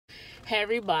Hey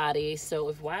everybody,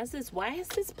 so why is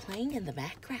this playing in the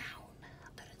background? I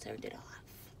thought I turned it off.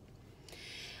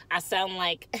 I sound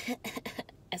like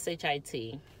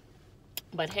SHIT.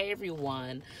 But hey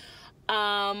everyone.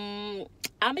 I'm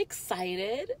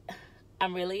excited.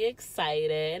 I'm really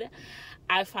excited.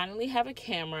 I finally have a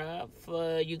camera.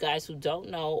 For you guys who don't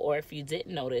know, or if you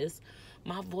didn't notice,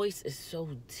 my voice is so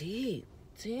deep.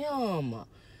 Damn.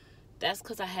 That's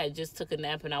because I had just took a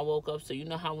nap and I woke up. So you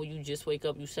know how when you just wake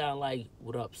up, you sound like,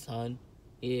 what up, son?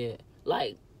 Yeah.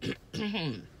 Like,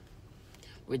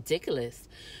 ridiculous.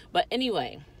 But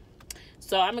anyway,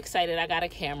 so I'm excited. I got a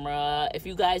camera. If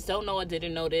you guys don't know or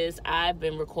didn't notice, I've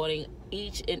been recording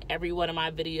each and every one of my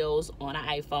videos on an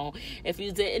iPhone. If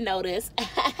you didn't notice,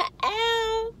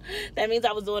 that means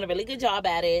I was doing a really good job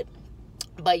at it.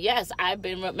 But yes,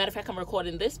 matter of fact, I'm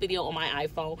recording this video on my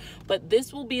iPhone, but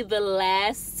this will be the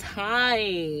last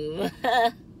time,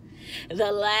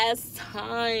 the last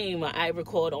time I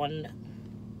record on,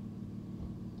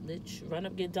 bitch, run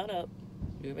up, get done up,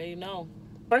 you already know.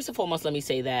 First and foremost, let me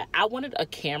say that I wanted a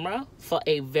camera for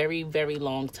a very, very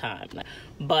long time,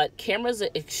 but cameras are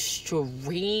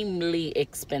extremely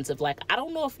expensive. Like, I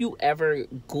don't know if you ever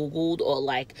Googled or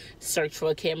like searched for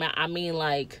a camera. I mean,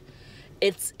 like,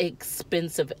 it's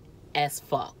expensive as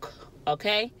fuck,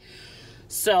 okay?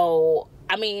 So,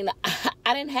 I mean,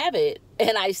 I didn't have it,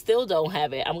 and I still don't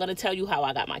have it. I'm going to tell you how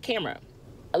I got my camera.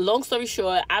 Long story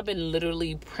short, I've been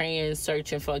literally praying,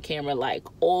 searching for a camera, like,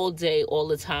 all day, all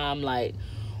the time, like,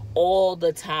 all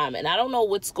the time. And I don't know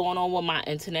what's going on with my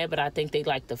internet, but I think they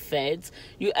like the feds.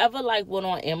 You ever like went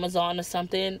on Amazon or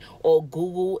something or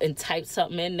Google and typed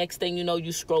something in, next thing you know,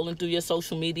 you scrolling through your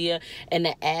social media and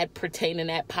the ad pertaining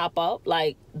that pop up?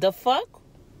 Like, the fuck?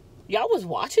 Y'all was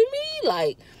watching me?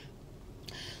 Like,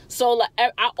 so like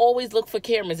I always look for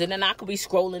cameras, and then I could be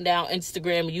scrolling down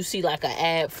Instagram and you see like an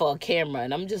ad for a camera,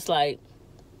 and I'm just like,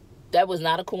 that was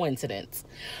not a coincidence.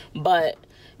 But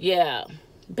yeah,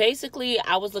 basically,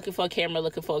 I was looking for a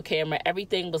camera.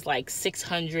 Everything was like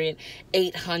 600,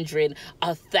 800,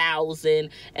 1,000.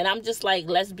 And I'm just like,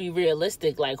 let's be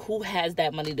realistic. Like, who has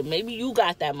that money? Maybe you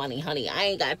got that money, honey. I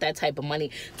ain't got that type of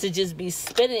money to just be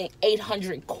spending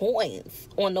 800 coins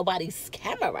on nobody's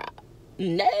camera.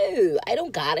 No, I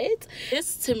don't got it.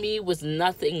 This to me was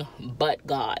nothing but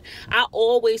God. I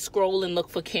always scroll and look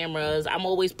for cameras. I'm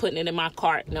always putting it in my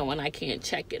cart knowing I can't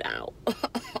check it out.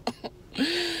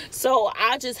 So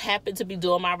I just happened to be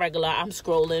doing my regular. I'm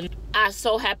scrolling. I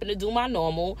so happened to do my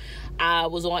normal. I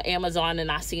was on Amazon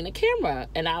and I seen a camera,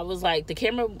 and I was like, the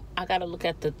camera, I gotta look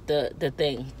at the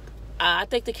thing. I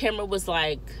think the camera was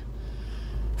like,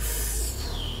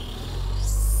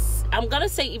 I'm gonna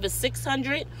say either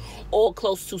 600 or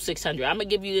close to 600. I'm gonna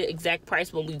give you the exact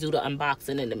price when we do the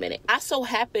unboxing in a minute. I so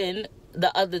happened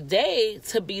the other day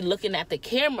to be looking at the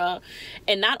camera,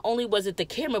 and not only was it the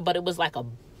camera, but it was like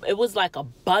a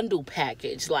bundle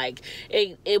package. Like,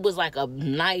 it was like a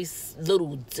nice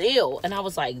little deal. And I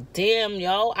was like, damn,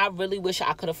 yo, I really wish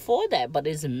I could afford that, but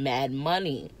it's mad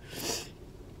money.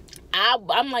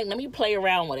 I'm like, let me play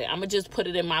around with it. I'm gonna just put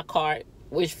it in my cart.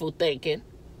 Wishful thinking,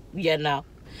 you know.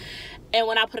 And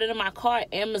when I put it in my cart,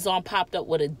 Amazon popped up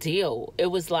with a deal. It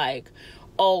was like,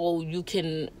 oh, you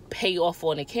can pay off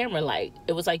on the camera. Like,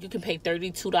 it was like you can pay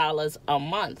 $32 a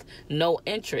month, no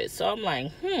interest. So I'm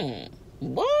like,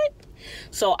 what?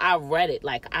 So I read it.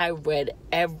 Like, I read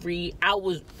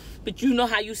but you know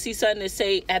how you see something that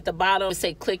say at the bottom,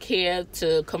 say click here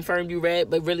to confirm you read,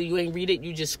 but really you ain't read it.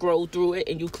 You just scroll through it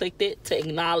and you clicked it to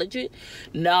acknowledge it.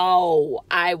 No,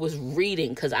 I was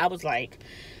reading, because I was like,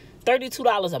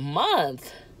 $32 a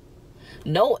month,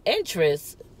 no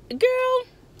interest. Girl,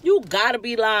 you gotta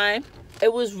be lying.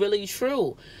 It was really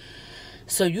true.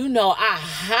 So, you know, I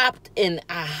hopped on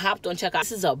checkout.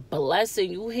 This is a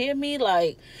blessing. You hear me?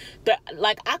 Like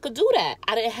I could do that.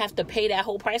 I didn't have to pay that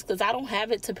whole price, because I don't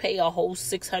have it to pay a whole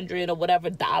 $600 or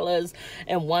whatever dollars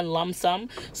in one lump sum.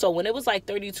 So when it was like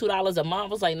 $32 a month, I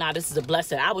was like, nah, this is a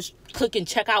blessing. I was clicking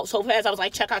checkout so fast. I was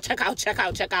like, check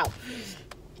out.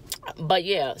 But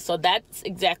yeah, so that's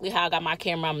exactly how I got my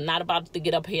camera. I'm not about to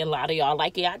get up here and lie to y'all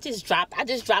like, yeah, I just dropped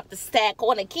the stack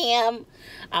on a cam.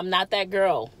 I'm not that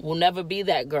girl. Will never be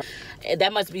that girl.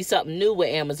 That must be something new with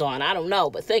Amazon. I don't know,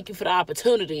 but thank you for the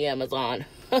opportunity, Amazon.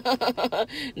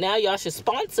 Now y'all should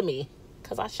sponsor me,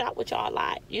 because I shop with y'all a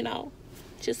lot, you know.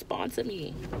 Just sponsor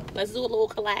me. Let's do a little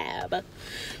collab.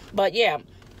 But yeah,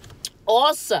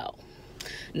 also,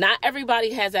 Not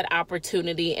everybody has that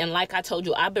opportunity, and like I told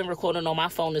you, I've been recording on my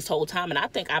phone this whole time, and I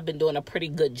think I've been doing a pretty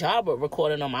good job of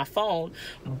recording on my phone.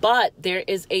 But there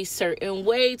is a certain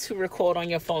way to record on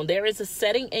your phone. There is a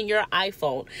setting in your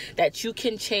iPhone that you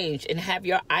can change and have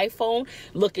your iPhone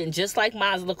looking just like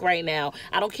mine look right now.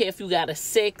 I don't care if you got a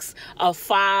 6, a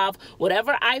 5,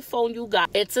 whatever iPhone you got.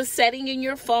 It's a setting in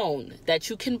your phone that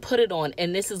you can put it on,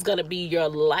 and this is gonna be your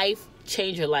life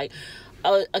changer. Like,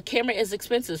 a camera is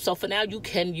expensive, so for now you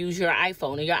can use your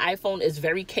iPhone, and your iPhone is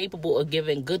very capable of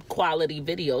giving good quality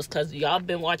videos, because y'all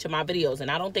been watching my videos and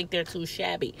I don't think they're too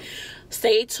shabby.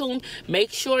 Stay tuned.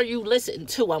 Make sure you listen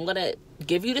too. I'm gonna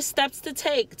give you the steps to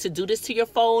take to do this to your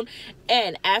phone,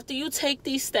 and after you take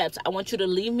these steps, I want you to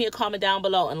leave me a comment down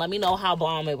below and let me know how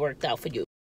bomb it worked out for you.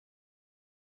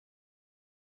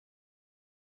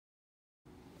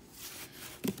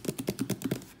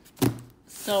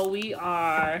 So we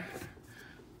are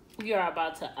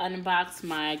about to unbox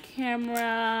my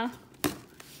camera.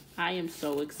 I am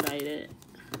so excited.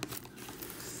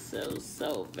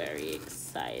 So very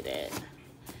excited.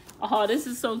 Oh, this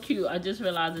is so cute. I just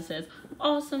realized it says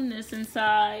awesomeness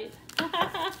inside.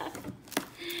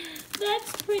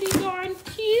 That's pretty darn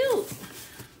cute.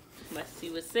 Let's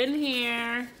see what's in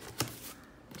here.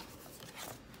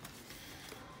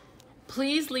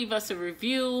 Please leave us a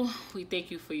review. We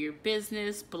thank you for your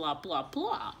business. Blah, blah,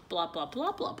 blah. Blah, blah,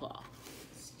 blah, blah, blah.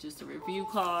 It's just a review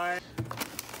card.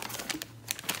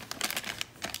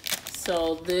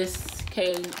 So this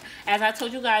came, as I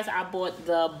told you guys, I bought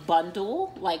the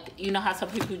bundle. Like, you know how some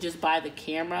people just buy the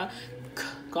camera?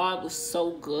 God was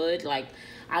so good. Like,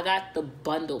 I got the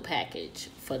bundle package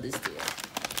for this deal.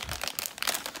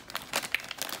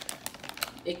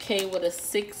 It came with a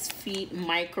 6 feet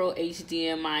micro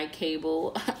HDMI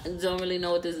cable. Don't really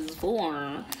know what this is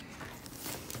for.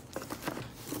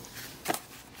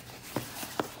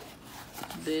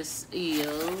 This is...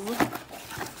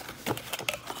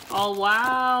 Oh,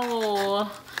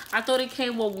 wow. I thought it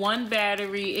came with 1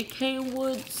 battery. It came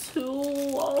with 2.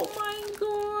 Oh, my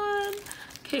God.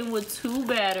 Came with 2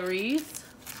 batteries.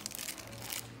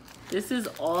 This is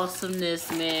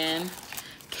awesomeness, man.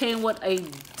 Came with a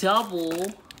double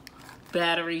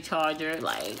battery charger.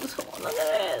 Like, look at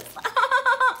this.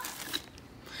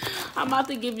 I'm about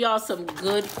to give y'all some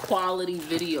good quality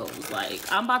videos. Like,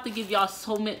 I'm about to give y'all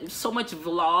so much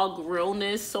vlog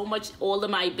realness, so much all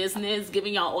of my business,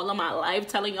 giving y'all all of my life,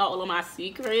 telling y'all all of my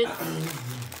secrets.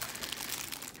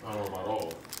 I don't know about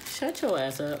all. Shut your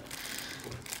ass up.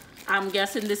 I'm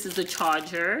guessing this is a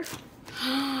charger.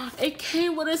 It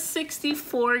came with a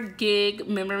 64 gig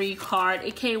memory card.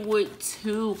 It came with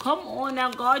 2. Come on now,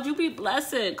 God, you be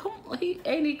blessed. Come on,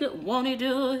 ain't he good? Won't he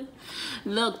do it?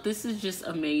 Look, this is just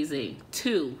amazing.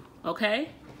 2, okay?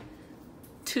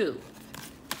 2.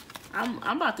 I'm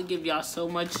about to give y'all so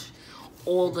much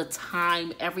all the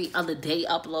time, every other day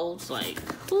uploads. Like,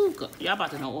 ooh, y'all about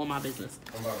to know all my business.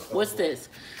 What's this?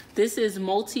 This is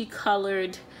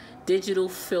multicolored digital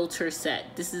filter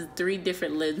set. This is 3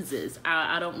 different lenses.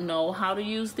 I don't know how to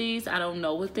use these. I don't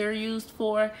know what they're used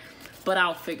for, but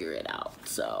I'll figure it out.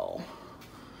 So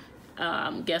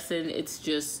I'm guessing it's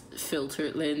just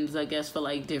filtered lens, I guess, for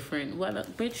like different weather.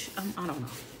 Bitch, I don't know.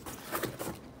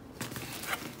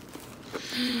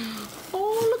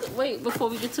 Oh, look, wait, before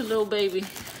we get to little baby,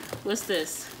 what's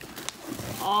this?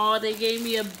 Oh, they gave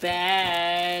me a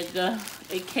bag.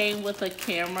 It came with a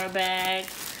camera bag.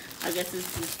 I guess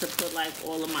it's just to put like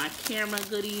all of my camera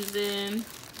goodies in.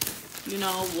 You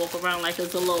know, walk around like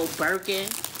it's a little Birkin.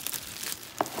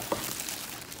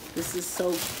 This is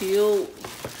so cute.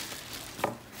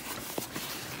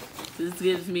 This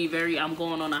gives me very, I'm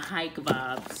going on a hike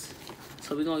vibes.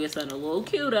 So we're gonna get something a little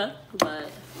cuter, but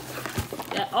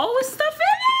yeah. Oh, it's stuff in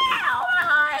there! Oh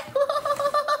my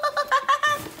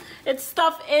God. It's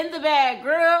stuff in the bag,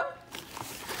 girl.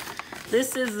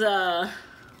 This is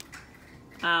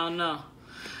I don't know.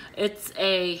 It's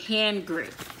a hand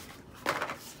grip.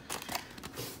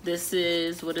 This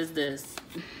is, what is this?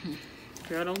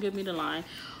 Girl, don't give me the line.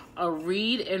 A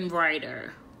read and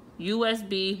writer.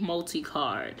 USB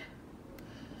multi-card.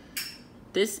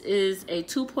 This is a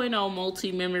 2.0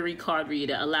 multi-memory card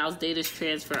reader. Allows data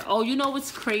transfer. Oh, you know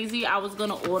what's crazy? I was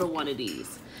gonna order one of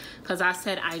these, because I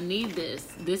said I need this.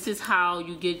 This is how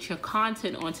you get your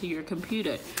content onto your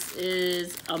computer. This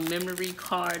is a memory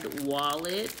card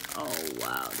wallet. Oh,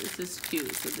 wow, this is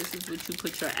cute. So this is what you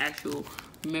put your actual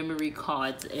memory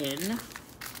cards in.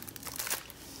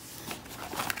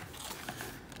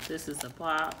 This is a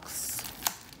box.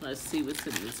 Let's see what's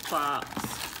in this box.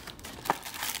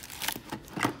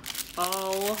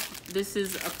 Oh This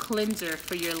is a cleanser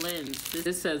for your lens.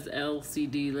 This says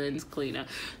LCD lens cleaner.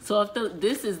 So if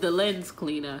this is the lens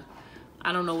cleaner,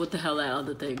 I don't know what the hell that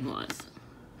other thing was.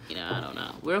 You know, I don't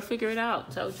know. We'll figure it out.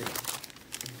 Told you.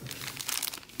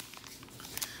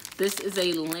 This is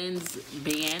a lens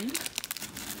band.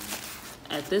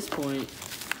 At this point,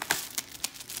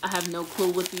 I have no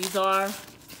clue what these are.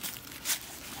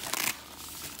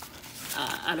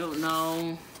 I don't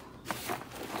know.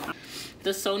 The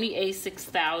Sony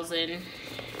a6000.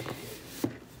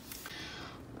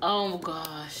 Oh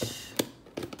gosh.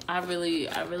 I'm so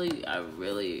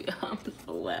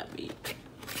happy.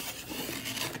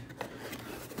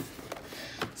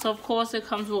 So of course it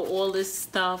comes with all this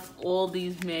stuff, all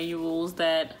these manuals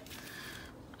that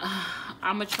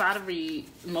I'm gonna try to read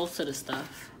most of the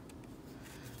stuff.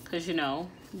 Cause you know,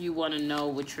 you wanna know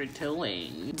what you're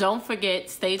doing. Don't forget,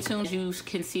 stay tuned. As you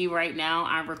can see right now,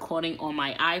 I'm recording on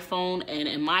my iPhone, and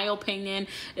in my opinion,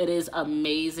 it is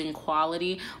amazing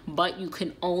quality, but you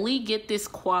can only get this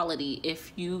quality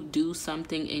if you do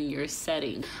something in your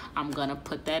setting. I'm gonna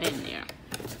put that in there.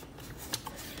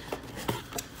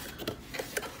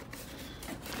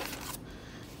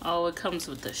 Oh, it comes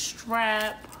with the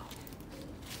strap.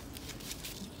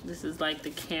 This is like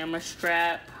the camera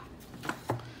strap.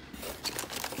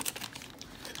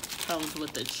 Comes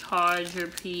with the charger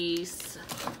piece.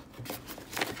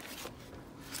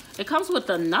 It comes with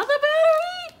another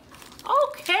battery?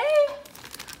 Okay.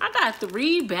 I got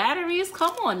 3 batteries.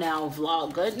 Come on now,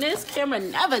 vlog goodness. Camera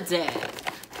never dead.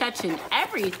 Catching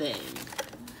everything.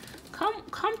 Come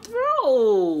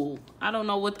through. I don't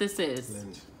know what this is.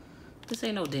 Lens. This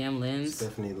ain't no damn lens. It's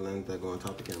definitely the lens that go on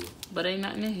top of the camera. But ain't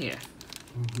nothing in here.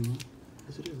 Mm-hmm.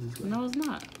 Yes, it is. No, it's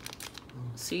not.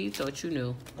 See, thought you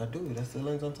knew. I do. That's the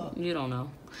lens on top. You don't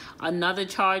know. Another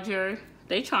charger.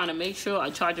 They trying to make sure, a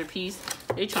charger piece.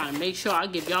 They trying to make sure I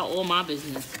give y'all all my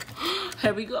business.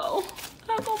 Here we go.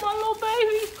 There go my little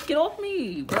baby. Get off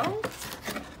me, bro.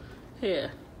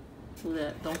 Here. Do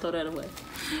that. Don't throw that away.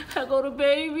 Here go the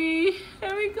baby.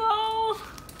 Here we go.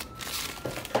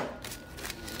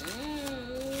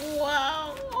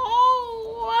 Wow.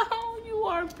 Oh, wow. You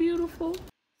are beautiful.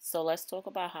 So let's talk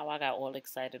about how I got all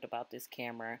excited about this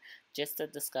camera, just to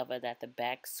discover that the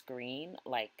back screen,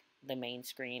 like the main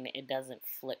screen, it doesn't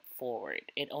flip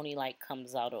forward. It only like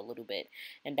comes out a little bit.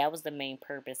 And that was the main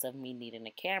purpose of me needing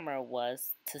a camera,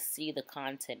 was to see the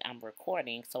content I'm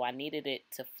recording. So I needed it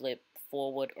to flip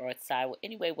forward or sideways,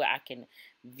 anyway where I can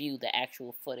view the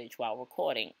actual footage while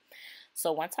recording.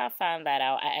 So once I found that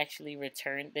out, I actually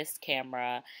returned this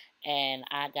camera and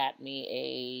I got me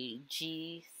a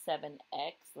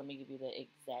G7X. Let me give you the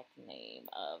exact name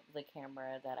of the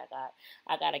camera that I got.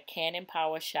 I got a Canon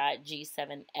PowerShot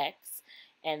G7X,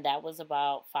 and that was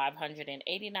about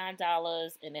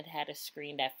 $589, and it had a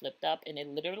screen that flipped up, and it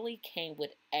literally came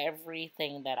with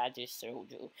everything that I just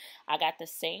showed you. I got the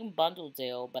same bundle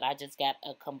deal, but I just got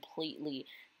a completely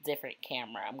different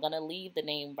camera. I'm gonna leave the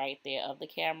name right there of the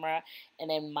camera, and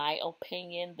in my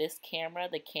opinion, this camera,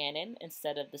 the Canon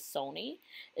instead of the Sony,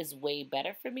 is way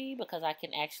better for me because I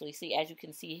can actually see, as you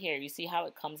can see here, you see how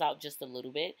it comes out just a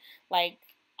little bit, like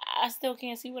I still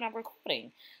can't see what I'm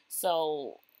recording.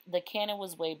 So the Canon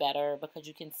was way better because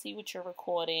you can see what you're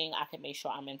recording. I can make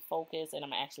sure I'm in focus and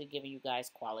I'm actually giving you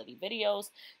guys quality videos.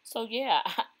 So yeah,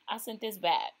 I sent this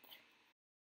back.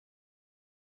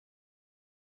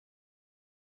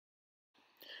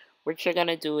 What you're going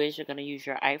to do is you're going to use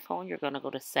your iPhone. You're going to go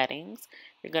to settings.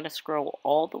 You're going to scroll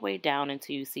all the way down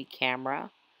until you see camera.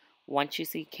 Once you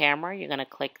see camera, you're going to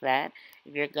click that.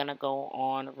 You're going to go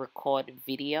on record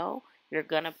video. You're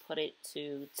going to put it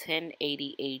to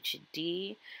 1080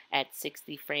 HD at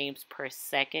 60 frames per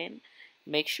second.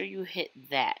 Make sure you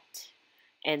hit that.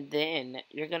 And then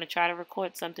you're going to try to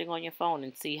record something on your phone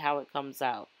and see how it comes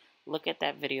out. Look at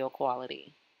that video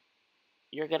quality.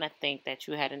 You're going to think that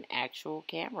you had an actual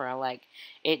camera. Like,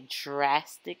 it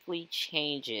drastically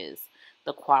changes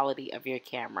the quality of your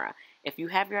camera. If you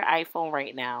have your iPhone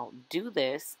right now, do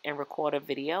this and record a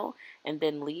video, and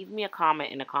then leave me a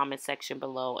comment in the comment section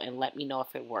below and let me know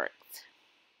if it worked.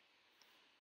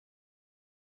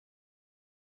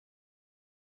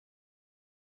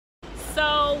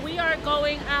 So we are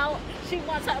going out. She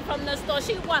wants something from the store.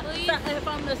 She wants something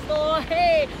from the store.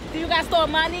 Hey, do you got store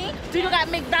money? Do you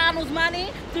got McDonald's money?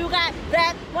 Do you got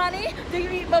that money? Do you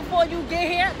eat before you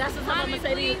get here? That's what I'm gonna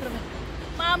say to you.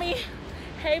 Mommy,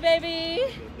 hey baby.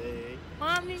 Hey.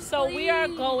 Mommy, so please. We are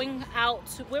going out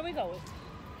to, where are we going?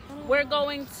 We're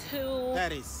going to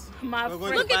Paris. My We're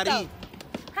friend. going to Paris.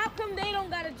 How come they don't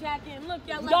got a jacket? Look,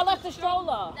 y'all left the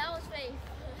stroller. That was fake.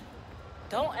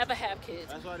 Don't ever have kids.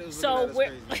 That's why they was so looking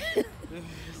at us crazy.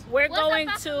 We're going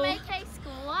to. FMAK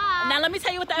Squad. Now let me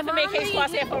tell you what the FMAK Squad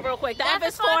stands for real quick. The F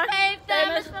is for Faith, the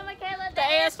M is for Makayla, the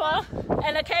A is for,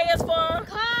 and the K is for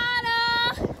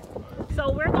Carter.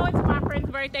 So we're going to my friend's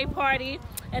birthday party,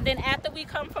 and then after we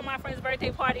come from my friend's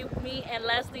birthday party, me and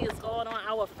Leslie is going on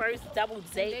our first double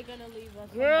date. They're gonna leave us.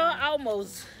 Girl, I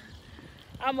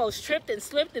almost tripped and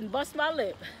slipped and bust my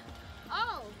lip.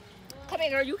 Oh, Come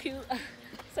here, girl, you cute.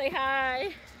 Say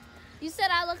hi. you said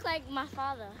I look like my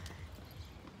father.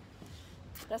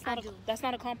 That's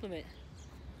not a compliment.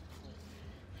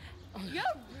 You're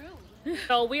rude.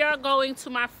 So we are going to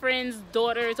my friend's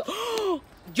daughter's.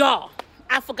 Y'all,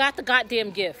 I forgot the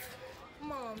goddamn gift.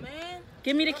 Come on, man.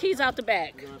 Give me the keys out the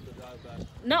bag.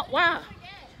 No, why?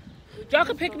 Y'all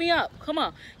can pick me up. Come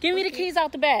on. Give me the keys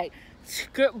out the bag.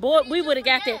 Girl, boy, we would have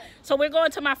got that. So we're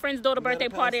going to my friend's daughter's birthday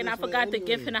party, and I forgot the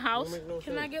gift in the house.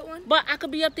 Can I get one? But I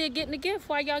could be up there getting the gift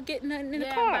while y'all getting in the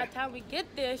car. By the time we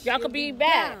get there, Y'all could be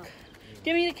back. down.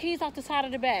 Give me the keys off the side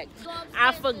of the bag.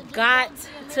 I forgot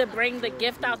to bring the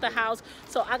gift out the house,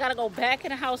 so I gotta go back in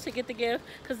the house to get the gift.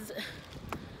 Cause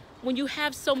when you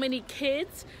have so many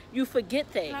kids, you forget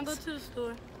things. Can I go to the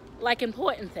store? Like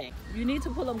important things. You need to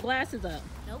pull them glasses up.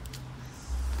 Nope.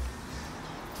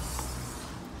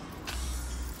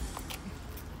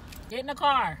 Get in the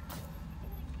car.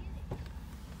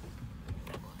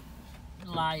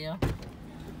 Liar.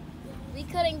 We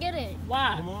couldn't get it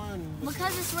Why? Come on.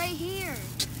 because it's right here.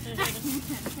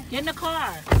 Get in the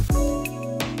car.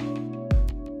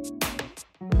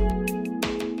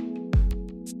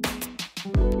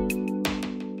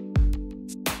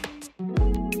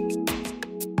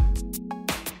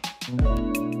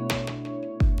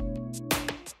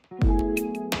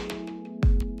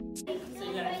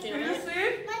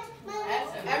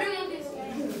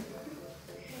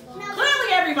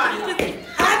 Clearly everybody.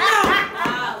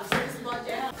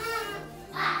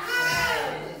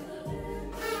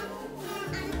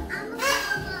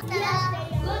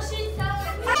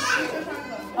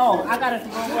 Oh, I got it the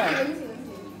wrong way.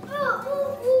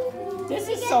 This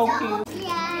is so cute.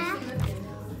 Yeah.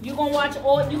 You gonna watch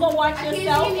yourself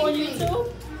on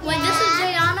YouTube? Wait, this is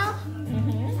Jayana?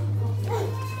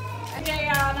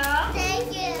 Jayana.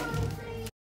 Thank you.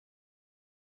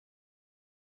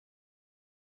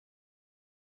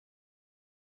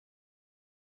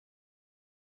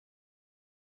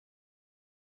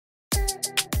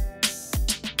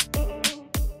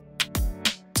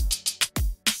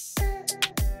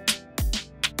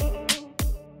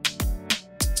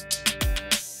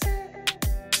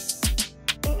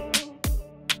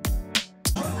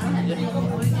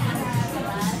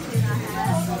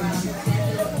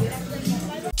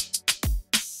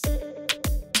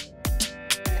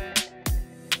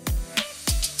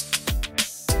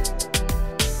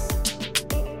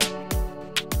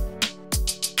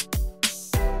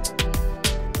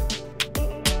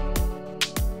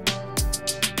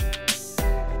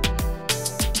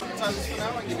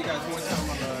 I'll give you guys more time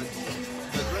on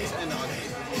the drinks and the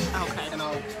arcade. Okay. And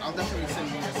I'll definitely send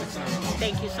you the 600.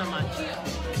 Thank you so much.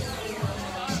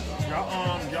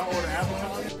 Y'all order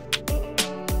appetizers?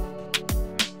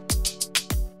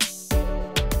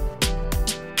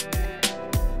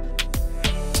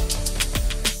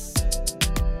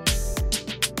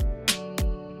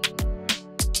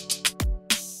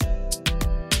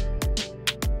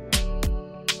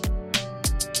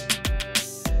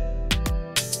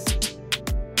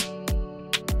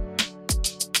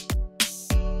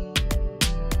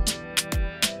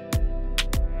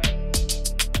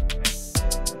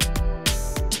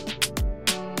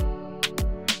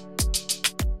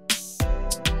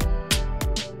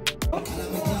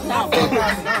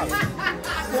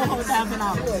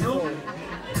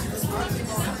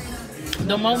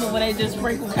 The moment when they just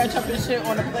sprinkle ketchup and shit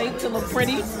on the plate to look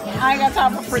pretty, I ain't got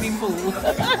time for pretty food.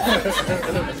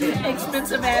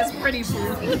 Expensive ass pretty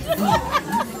food.